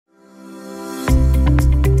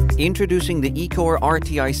Introducing the EcoAir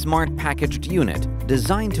RTI Smart Packaged Unit,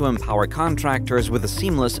 designed to empower contractors with a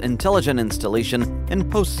seamless, intelligent installation and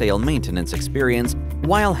post-sale maintenance experience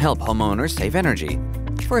while help homeowners save energy.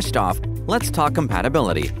 First off, let's talk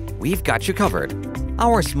compatibility. We've got you covered.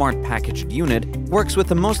 Our Smart Packaged Unit works with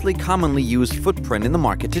the mostly commonly used footprint in the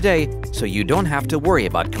market today, so you don't have to worry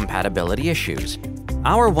about compatibility issues.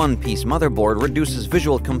 Our one-piece motherboard reduces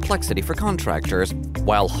visual complexity for contractors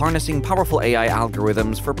while harnessing powerful AI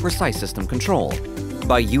algorithms for precise system control.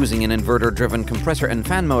 By using an inverter-driven compressor and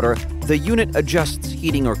fan motor, the unit adjusts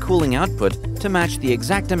heating or cooling output to match the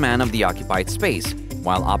exact demand of the occupied space,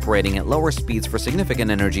 while operating at lower speeds for significant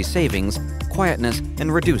energy savings, quietness,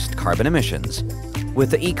 and reduced carbon emissions. With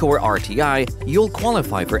the EcoAir RTI, you'll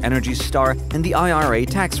qualify for Energy Star and the IRA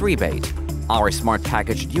tax rebate. Our Smart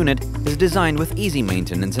Packaged Unit is designed with easy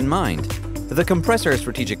maintenance in mind. The compressor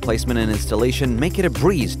strategic placement and installation make it a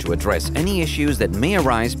breeze to address any issues that may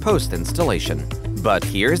arise post-installation. But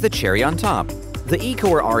here's the cherry on top. The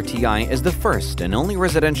EcoAir RTI is the first and only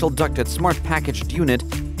residential ducted smart packaged unit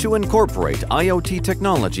to incorporate IoT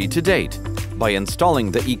technology to date. By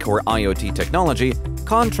installing the EcoAir IoT technology,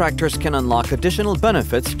 contractors can unlock additional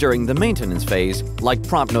benefits during the maintenance phase, like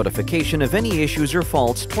prompt notification of any issues or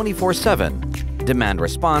faults 24/7, demand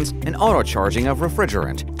response, and auto-charging of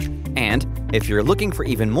refrigerant. And if you're looking for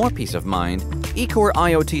even more peace of mind, EcoAir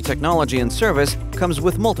IoT technology and service comes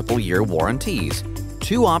with multiple-year warranties.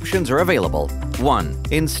 Two options are available. 1.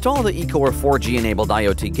 Install the EcoAir 4G-enabled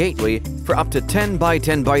IoT gateway for up to 10 by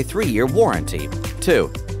 10 by 3-year warranty.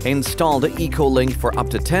 2. Install the EcoLink for up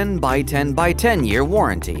to 10 by 10 by 10-year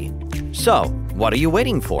warranty. So, what are you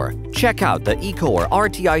waiting for? Check out the EcoAir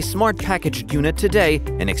RTI Smart Packaged Unit today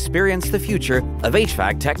and experience the future of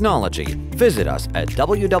HVAC technology. Visit us at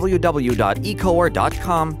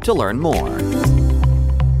www.ecoair.com to learn more.